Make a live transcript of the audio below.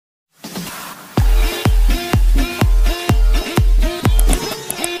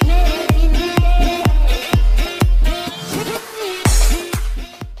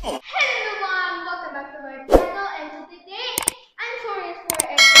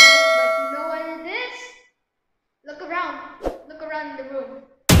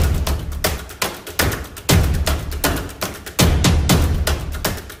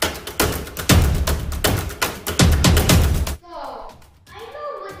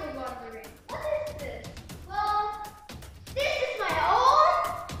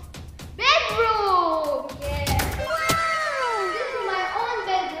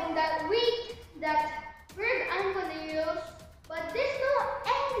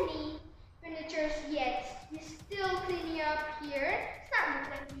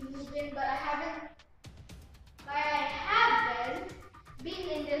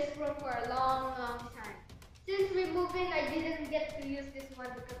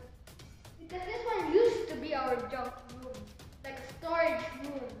be our junk room, like a storage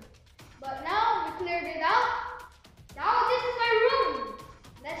room. But now we cleared it out. Now this is my room.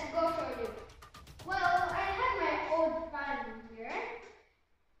 Let's go show you. Well, I have my old fan here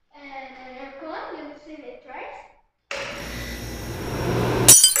and an aircon. You've seen it, right?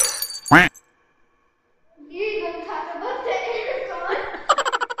 You don't talk about the aircon.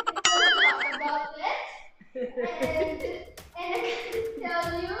 You don't talk about it. And I can tell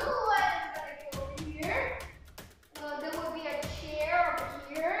you what is going to go over here. There will be a chair over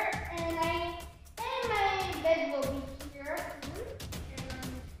here, and my bed will be here.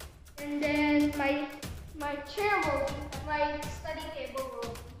 And then my chair will be, my study table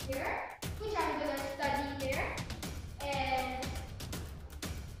will be here, which I'm gonna study here. And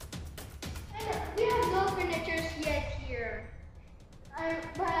we have no furniture yet here.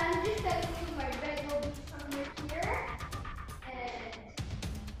 But I'm just telling you, my bed will be somewhere here.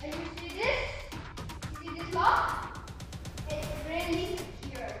 And you see this? You see this lock? It's really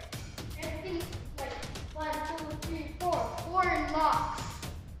secure. Everything's like 1, 2, 3, 4. 4 locks.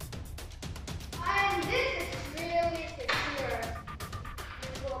 And this is really secure.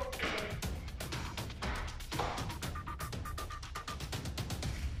 Let's go upstairs.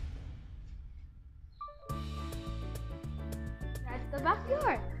 That's the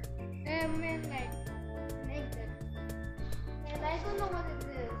backyard. And then like this. And I don't know what it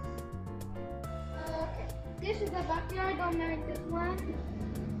is. Okay. This is the backyard on this one.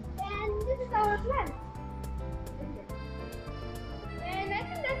 And this is our plant. And I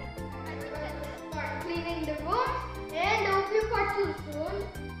think let's start cleaning the room. And there will be part 2 soon.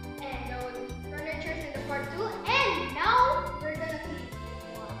 And there will be furniture in the part 2. And now we're gonna clean.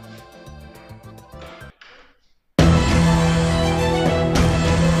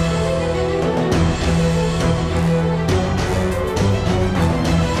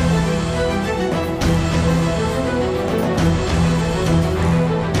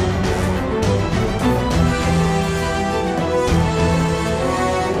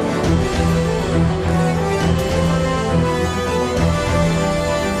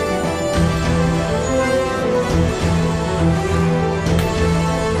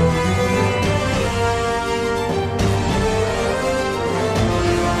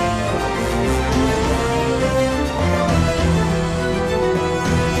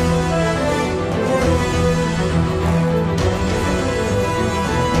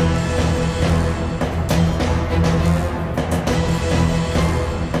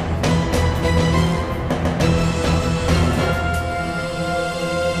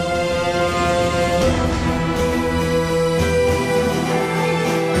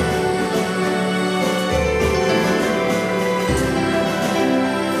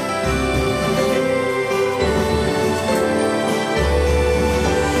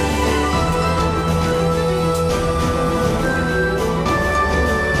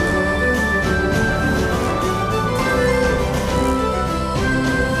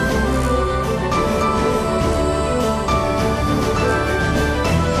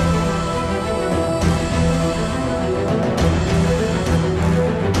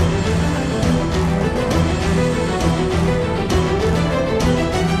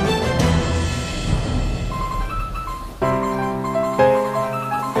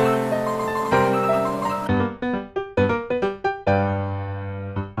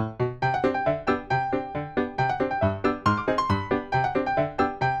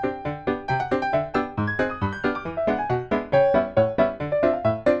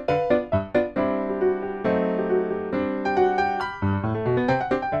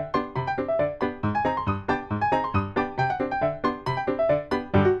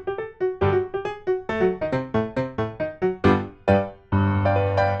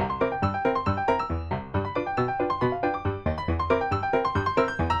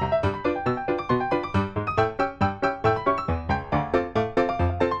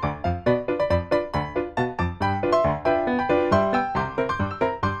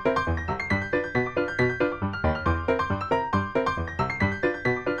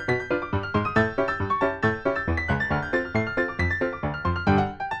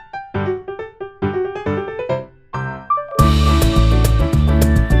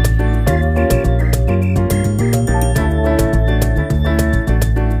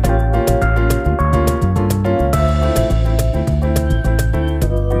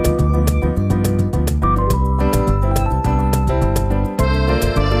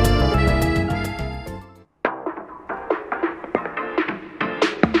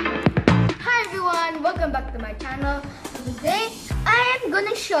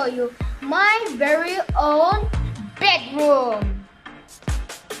 show you my very own bedroom.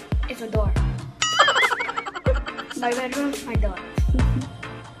 It's a door. my bedroom, my door.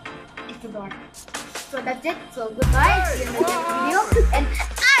 It's the door. So that's it. So goodbye. See you in the next video. And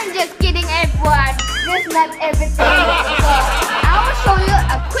I'm just kidding, everyone. This is not everything. So I will show you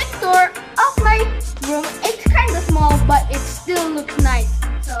a quick tour of my room. It's kind of small, but it still looks nice.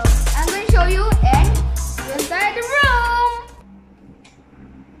 So I'm going to show you and see you inside the room.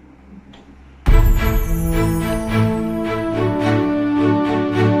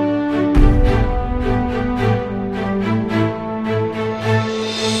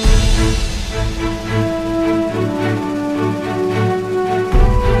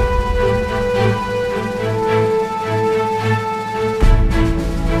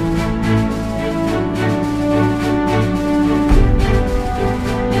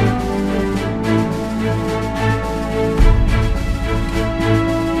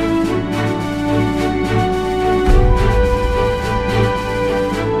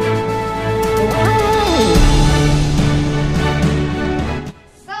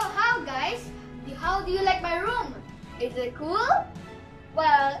 Is it cool?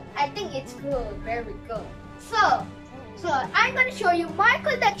 Well, I think it's cool. Very cool. So I'm gonna show you my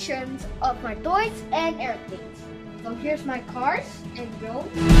collections of my toys and airplanes. So here's my cars and drones.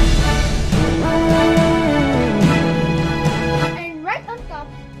 And right on top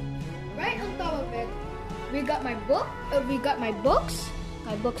of it, we got my book. We got my books.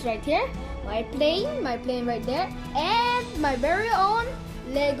 My books right here. My plane right there, and my very own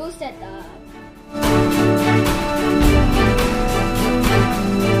Lego setup.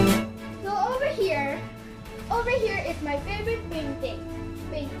 So over here is my favorite painting.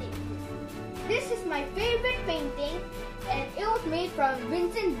 This is my favorite painting, and it was made from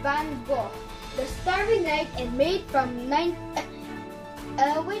Vincent van Gogh, The Starry Night, and made from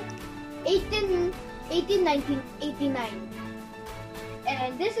 1889.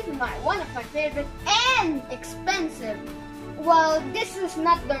 And this is one of my favorite and expensive. Well, this is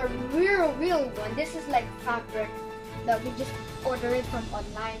not the real one. This is like fabric that we just order it from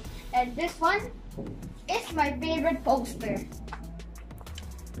online. And this one is my favorite poster,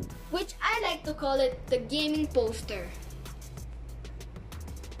 which I like to call it the gaming poster.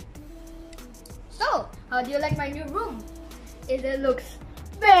 So, how do you like my new room? Is it looks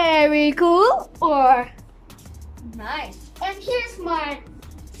very cool or nice? And here's my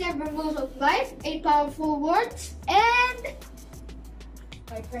 7 rules of life, 8 powerful words, and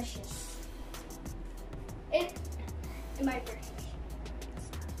my precious.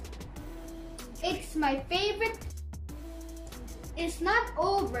 It's my favorite. It's not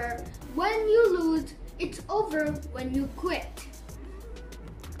over when you lose. It's over when you quit.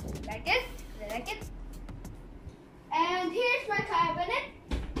 Like it? Like it? And here's my cabinet,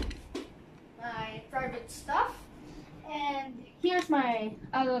 my private stuff. And here's my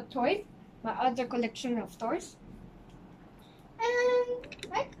other toys, my other collection of toys.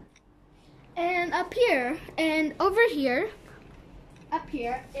 And up here and over here, up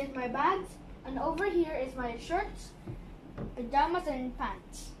here is my bags, and over here is my shirts, pajamas, and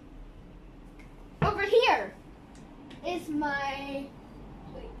pants. Over here is my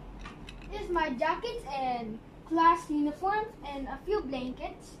jackets and class uniforms, and a few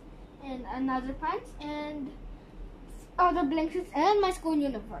blankets, and another pants, and other blankets, and my school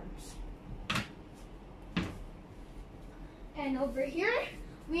uniforms. And over here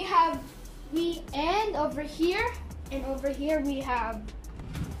we have over here we have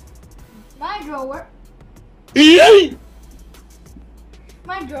my drawer.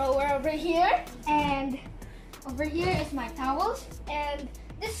 My drawer over here, and over here is my towels, and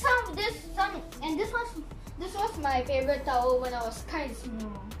this was my favorite towel when I was kind of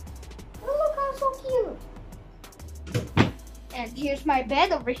small. Oh, look how so cute. And here's my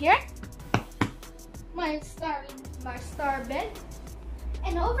bed over here. My star bed.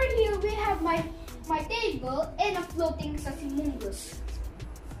 And over here we have my table and a floating sasimungus.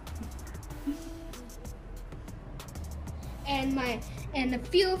 And a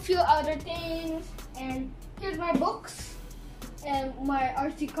few other things. And here's my books and my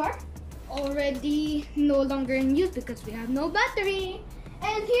RC car, already no longer in use because we have no battery.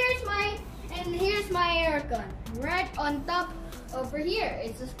 And here's my aircon right on top over here.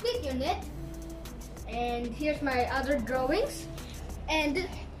 It's a split unit. And here's my other drawings. And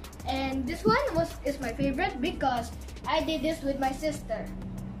this one is my favorite because I did this with my sister.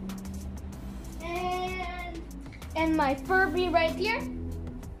 And my Furby right here,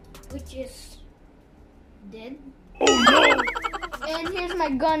 which is dead. Oh no! And here's my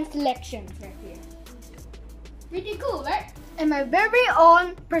gun selection right here. Pretty cool, right? And my very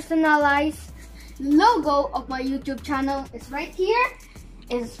own personalized logo of my YouTube channel is right here.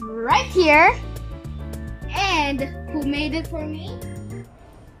 And who made it for me?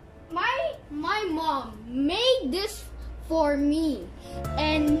 My mom made this for me.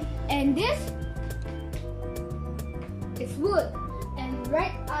 And this is wood. And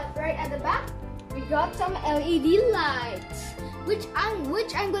right at the back, we got some LED lights, which I'm going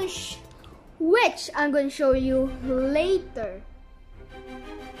to show you later.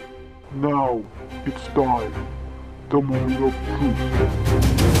 Now it's time. The moment of truth.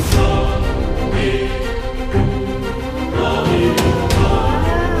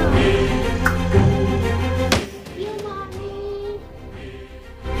 You, mommy.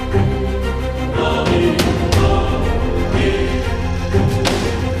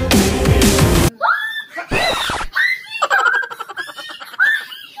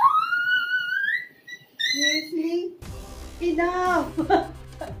 Seriously? Enough!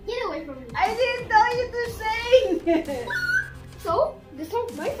 Get away from me. I didn't tell you to sing! So, this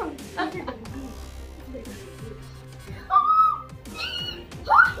song's my song.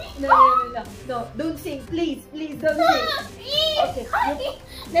 No, don't sing, please, don't sing. Okay,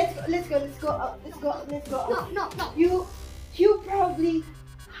 let's go out. No. You probably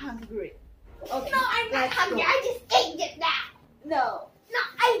hungry. Okay, No, I'm not let's hungry. go. I just ate it now. No,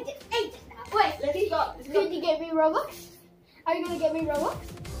 I just ate it now. Wait, let's go. Did you get me Robux? Are you gonna get me Robux?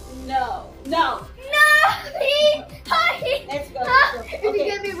 No. No! Let's go. If you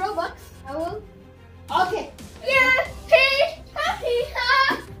get me Robux, I will. Okay. Yeah!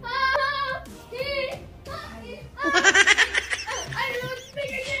 I don't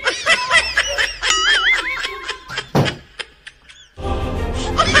speak again.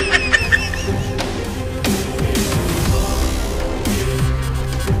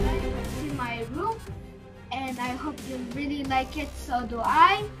 In my room, and I hope you really like it. So do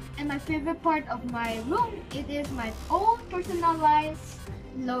I. And my favorite part of my room, it is my own personalized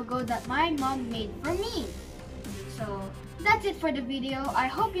logo that my mom made for me. So that's it for the video. I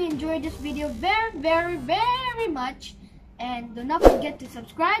hope you enjoyed this video very much. And do not forget to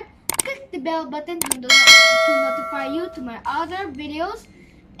subscribe, click the bell button to notify you to my other videos.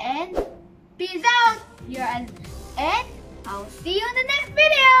 And peace out. And I'll see you in the next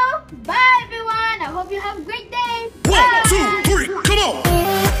video. Bye everyone. I hope you have a great day. Bye. 1, 2, 3, come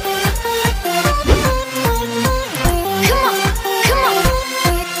on!